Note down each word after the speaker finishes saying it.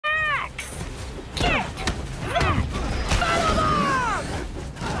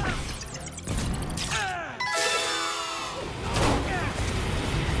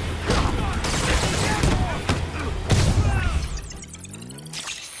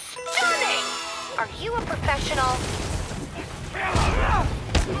Are you a professional?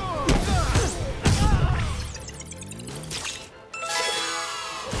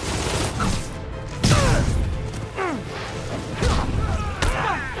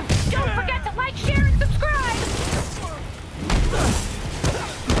 Don't forget to like, share, and subscribe!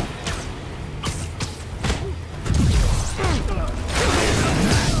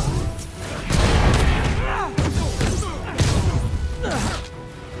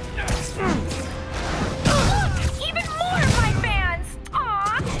 Even more of my fans!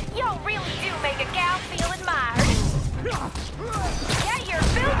 Aw, y'all really do make a gal feel admired. Get your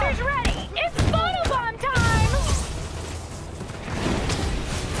filters ready! It's photobomb time!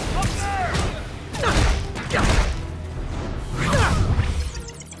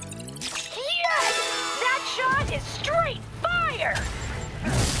 Yes! That shot is straight fire!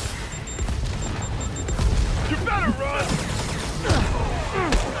 You better run!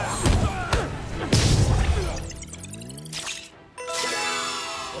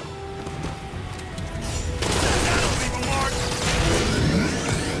 That'll leave a mark!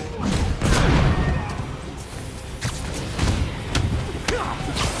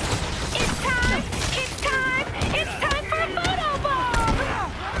 It's time! It's time! It's time for a photobomb!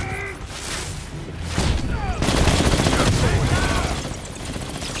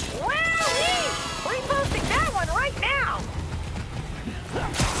 Wowee! Reposting that one right now!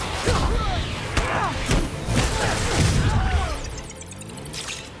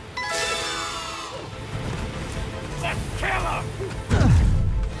 Let's kill him!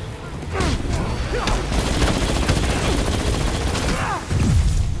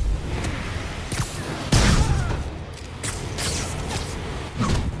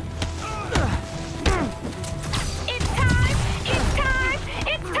 It's time! It's time!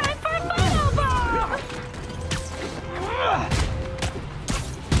 It's time for a photobomb!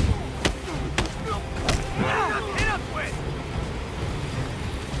 Hit us with!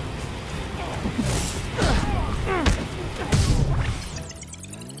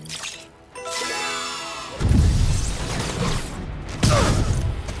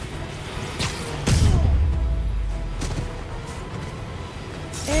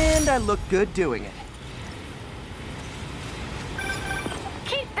 And I look good doing it.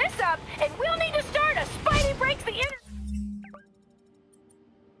 Keep this up, and we'll need to start a Spidey Breaks the Internet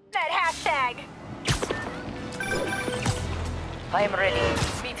hashtag. I am ready.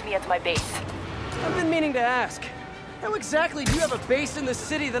 Meet me at my base. I've been meaning to ask. How exactly do you have a base in the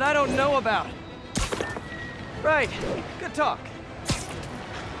city that I don't know about? Right. Good talk.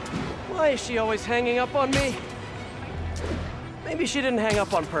 Why is she always hanging up on me? Maybe she didn't hang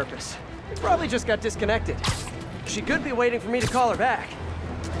up on purpose. We probably just got disconnected. She could be waiting for me to call her back.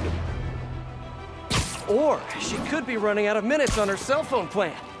 Or she could be running out of minutes on her cell phone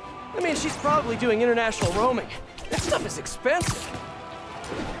plan. I mean, she's probably doing international roaming. That stuff is expensive.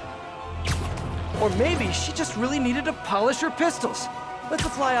 Or maybe she just really needed to polish her pistols. Let's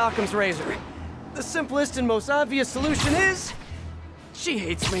apply Occam's razor. The simplest and most obvious solution is... she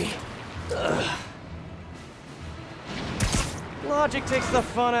hates me. Ugh. Logic takes the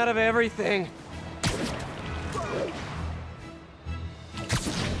fun out of everything.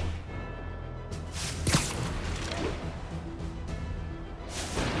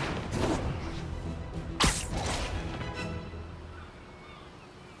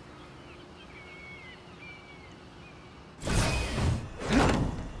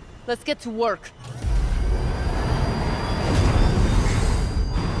 Let's get to work.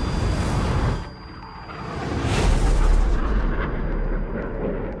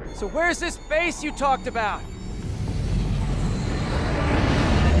 So where's this base you talked about?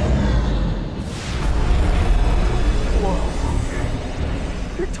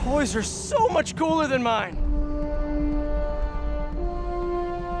 Whoa. Your toys are so much cooler than mine.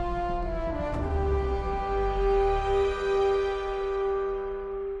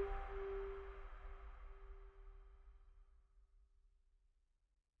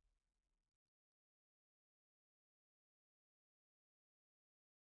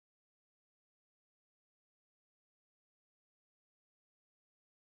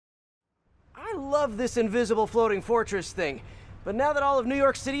 I love this invisible floating fortress thing, but now that all of New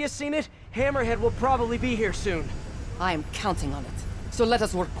York City has seen it, Hammerhead will probably be here soon. I am counting on it. So let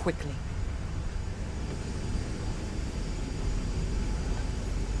us work quickly.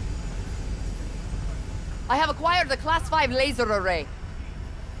 I have acquired the Class 5 laser array.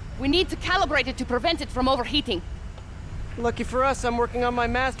 We need to calibrate it to prevent it from overheating. Lucky for us, I'm working on my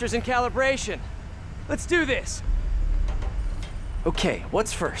master's in calibration. Let's do this. Okay,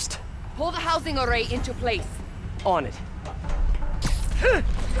 what's first? Pull the housing array into place. On it.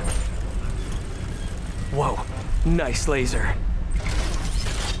 Whoa, nice laser.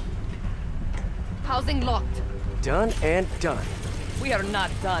 Housing locked. Done and done. We are not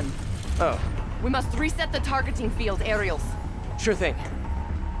done. Oh, We must reset the targeting field aerials. sure thing.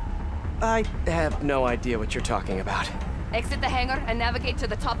 I have no idea what you're talking about. Exit the hangar and navigate to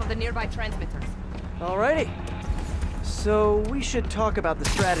the top of the nearby transmitters. Alrighty. So we should talk about the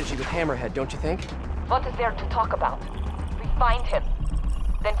strategy with Hammerhead, don't you think? What is there to talk about? We find him.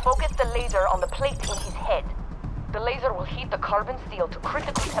 Then focus the laser on the plate in his head. The laser will heat the carbon steel to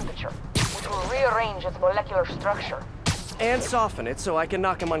critical temperature, which will rearrange its molecular structure. And soften it so I can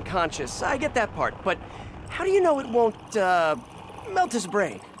knock him unconscious. I get that part, but how do you know it won't, melt his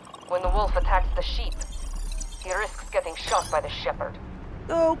brain? When the wolf attacks the sheep, he risks getting shot by the shepherd.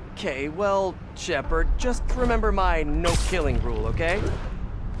 Okay, well, Shepard, just remember my no-killing rule, okay?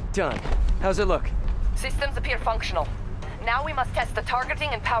 Done. How's it look? Systems appear functional. Now we must test the targeting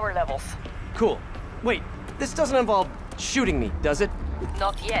and power levels. Cool. Wait, this doesn't involve shooting me, does it?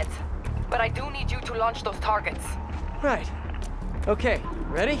 Not yet, but I do need you to launch those targets. Right. Okay,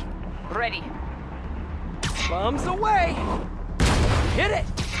 ready? Ready. Bombs away! Hit it!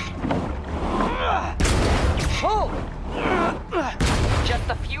 Hold! Just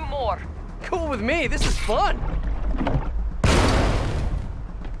a few more. Cool with me, this is fun!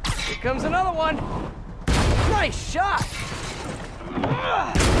 Here comes another one! Nice shot!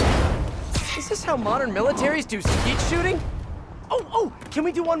 Is this how modern militaries do skeet shooting? Oh, can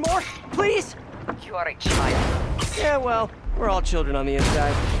we do one more? Please? You are a child. Yeah, well, we're all children on the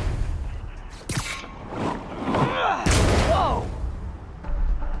inside. Whoa!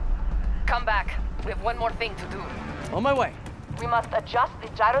 Come back. We have one more thing to do. On my way. We must adjust the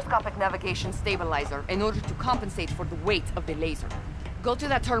gyroscopic Navigation stabilizer in order to compensate for the weight of the laser. Go to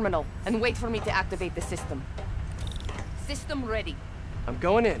that terminal and wait for me to activate the system. System ready. I'm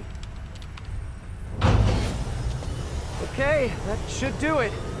going in. Okay, that should do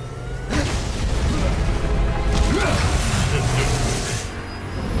it.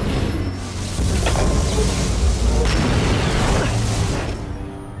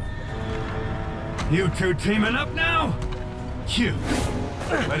 You two teaming up now? Cute.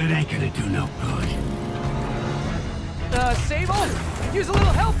 But it ain't gonna do no good. Sable? Use a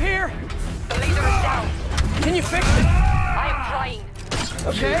little help here! The laser is down. Can you fix it? I am trying.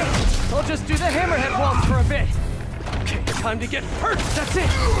 Okay, I'll just do the Hammerhead waltz for a bit. Okay, time to get hurt, that's it!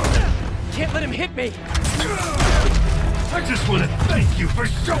 Can't let him hit me! I just want to thank you for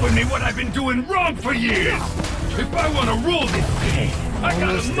showing me what I've been doing wrong for years! If I want to rule this game, I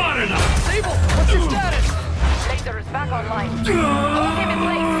gotta modernize! Sable, what's your status? Laser is back online. Hold him in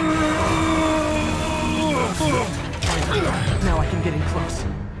place. Now I can get in close.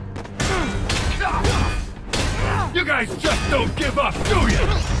 You guys just don't give up, do you?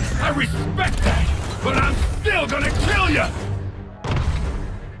 I respect that, but I'm still gonna kill you!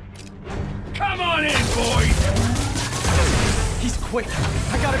 Come on in, boys! He's quick.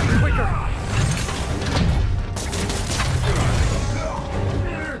 I gotta be quicker.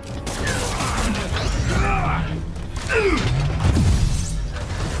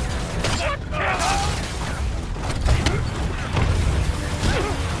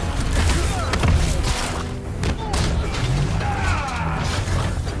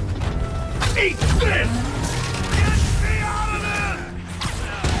 Eat this! Get me out of this!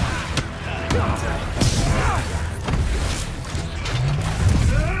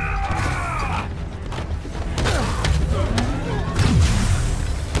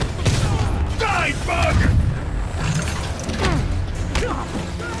 Die, bug!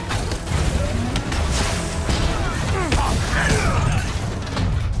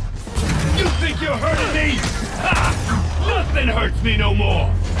 You think you're hurting me? Ha! Nothing hurts me no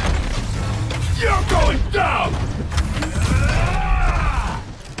more! You're going down!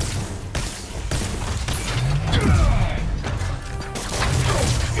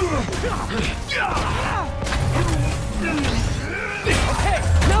 Okay,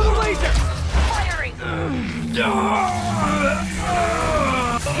 now the laser! Firing.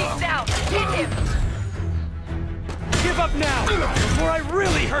 He's down. Hit him. Give up now, before I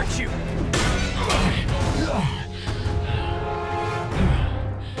really hurt you!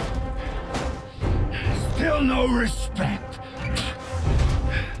 Still no respect.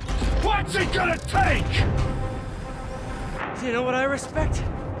 What's it gonna take? Do you know what I respect?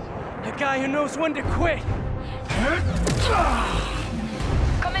 A guy who knows when to quit.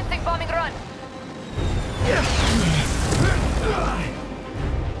 Commencing bombing run.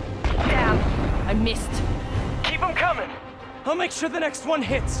 Damn. I missed. Keep him coming. I'll make sure the next one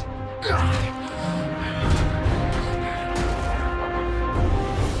hits.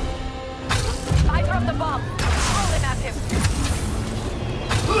 I dropped the bomb. Throw them at him.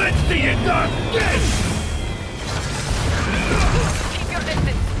 Let's see it done! Yes! Keep your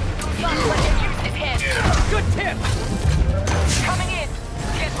distance. Do not let him use his head. Good tip! Coming in.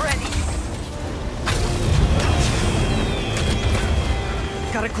 Get ready.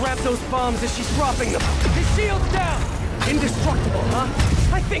 Gotta grab those bombs as she's dropping them. His shield's down! Indestructible, huh?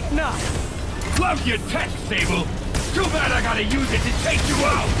 I think not. Love your tech, Sable! Too bad I gotta use it to take you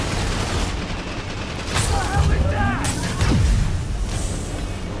out! What the hell is that?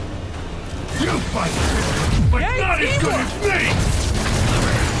 You fight, but Yay, not as good teamwork! as me!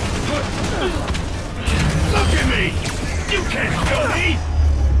 Look at me! You can't kill me!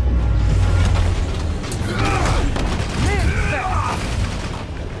 Man, that...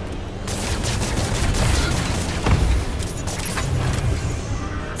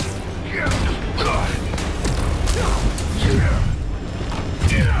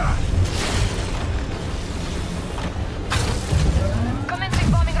 Commencing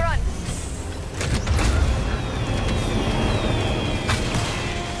bombing run.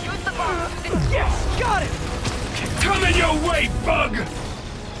 Use the bomb to Yes! Got it! Coming your way, bug!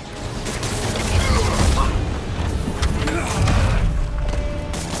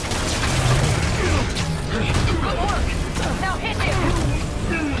 Good work. Now hit him.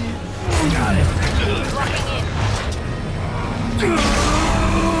 Got it! Locking in.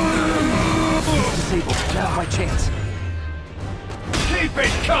 Disabled. Now's my chance. Keep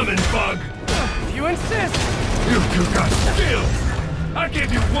it coming, bug! If you insist. You two got skills! I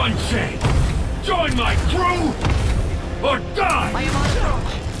give you one chance! Join my crew, or die! I am on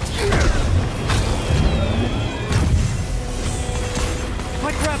approach. If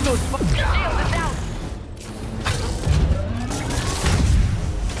I grab those... Shield is out.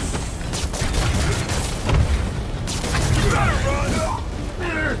 You gotta run!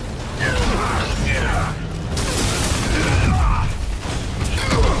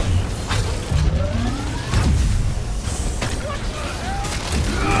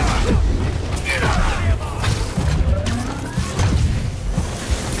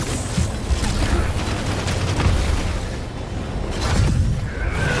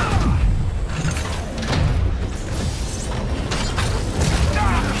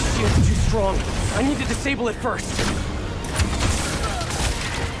 Shield's too strong. I need to disable it first.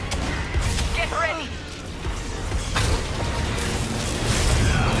 Get ready.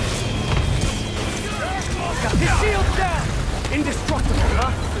 His shield's down! Indestructible,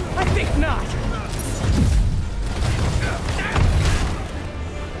 huh? I think not.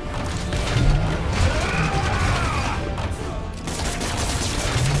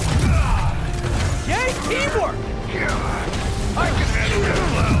 Yay, teamwork! I can handle this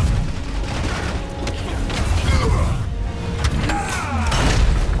loud!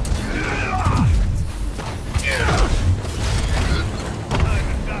 I'm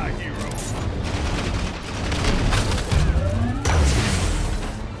a die hero.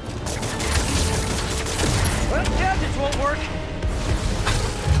 Well, gadgets won't work.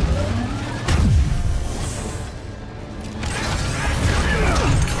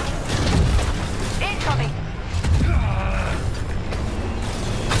 Incoming.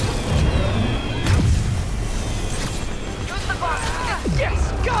 Use the bomb.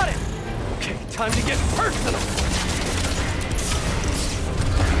 Yes, got it! Okay, time to get personal.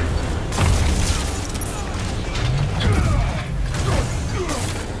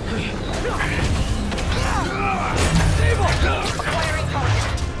 Acquiring target.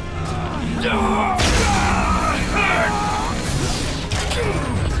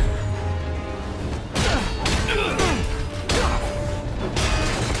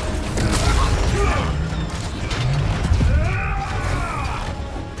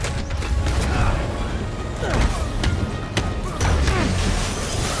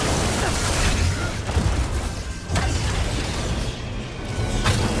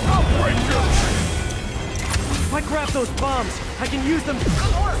 If I grab those bombs, I can use them.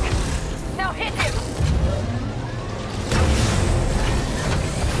 Good work. Now hit him.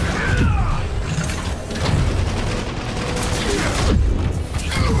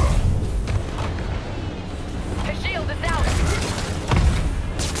 His shield is out.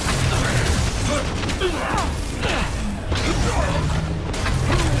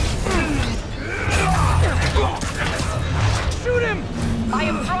 Shoot him! I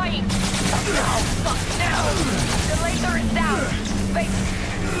am trying. Oh, fuck now. The laser is down. Wait.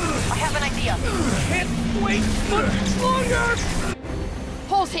 I have an idea. Can't wait much longer!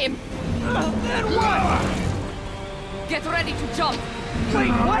 Hold him! Then what? Get ready to jump!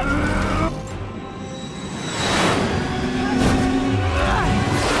 Wait, what?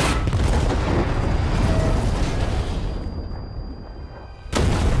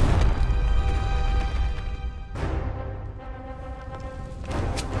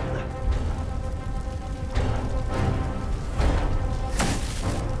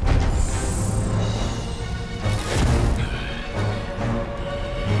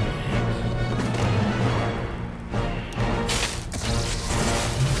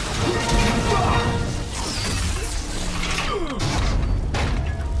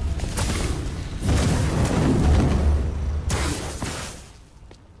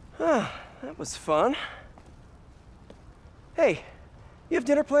 was fun. Hey, you have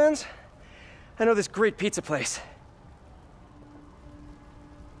dinner plans? I know this great pizza place.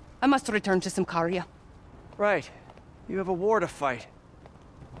 I must return to Simcaria. Right. You have a war to fight.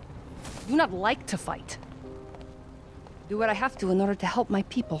 I do not like to fight. Do what I have to in order to help my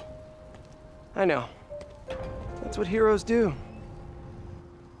people. I know. That's what heroes do.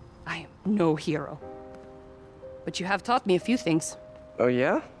 I am no hero. But you have taught me a few things. Oh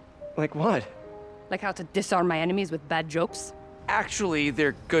yeah? Like what? Like how to disarm my enemies with bad jokes. Actually,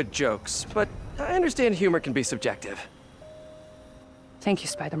 they're good jokes, but I understand humor can be subjective. Thank you,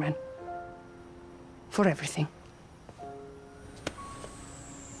 Spider-Man. For everything.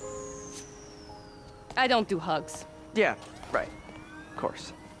 I don't do hugs. Yeah, right. Of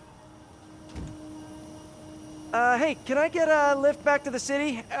course. Hey, can I get a lift back to the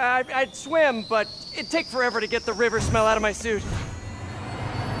city? I'd swim, but it'd take forever to get the river smell out of my suit.